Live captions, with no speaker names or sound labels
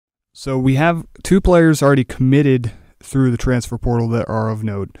So we have two players already committed through the transfer portal that are of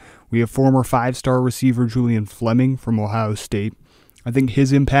note. We have former five-star receiver Julian Fleming from Ohio State. I think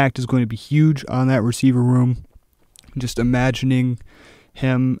his impact is going to be huge on that receiver room. Just imagining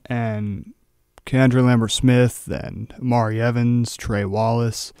him and Kendra Lambert-Smith and Amari Evans, Trey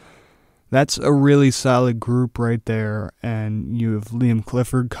Wallace. That's a really solid group right there. And you have Liam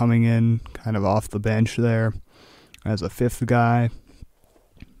Clifford coming in kind of off the bench there as a fifth guy.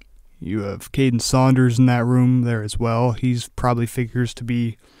 You have Caden Saunders in that room there as well. He's probably figures to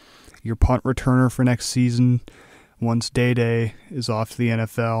be your punt returner for next season once Day is off to the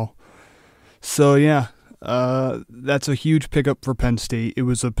NFL. So yeah, that's a huge pickup for Penn State. It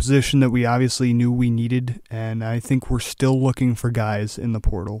was a position that we obviously knew we needed, and I think we're still looking for guys in the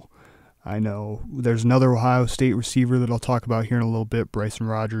portal. I know there's another Ohio State receiver that I'll talk about here in a little bit, Bryson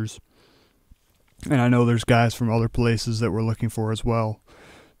Rogers. And I know there's guys from other places that we're looking for as well.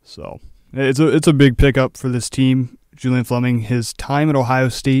 So it's a big pickup for this team. Julian Fleming, his time at Ohio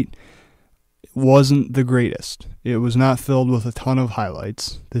State wasn't the greatest. It was not filled with a ton of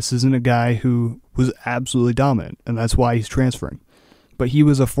highlights. This isn't a guy who was absolutely dominant, and that's why he's transferring. But he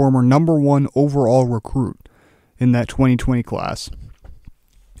was a former number 1 overall recruit in that 2020 class.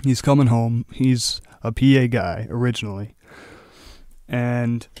 He's coming home. He's a PA guy originally.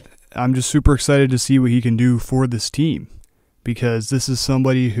 And I'm just super excited to see what he can do for this team, because this is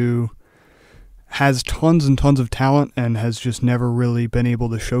somebody who has tons and tons of talent and has just never really been able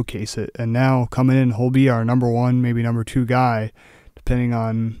to showcase it. And now coming in, he'll be our number 1, maybe number 2 guy, depending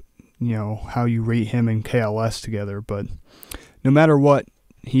on, how you rate him and KLS together. But no matter what,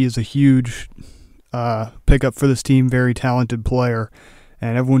 he is a huge pickup for this team, very talented player,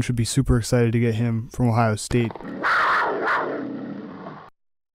 and everyone should be super excited to get him from Ohio State.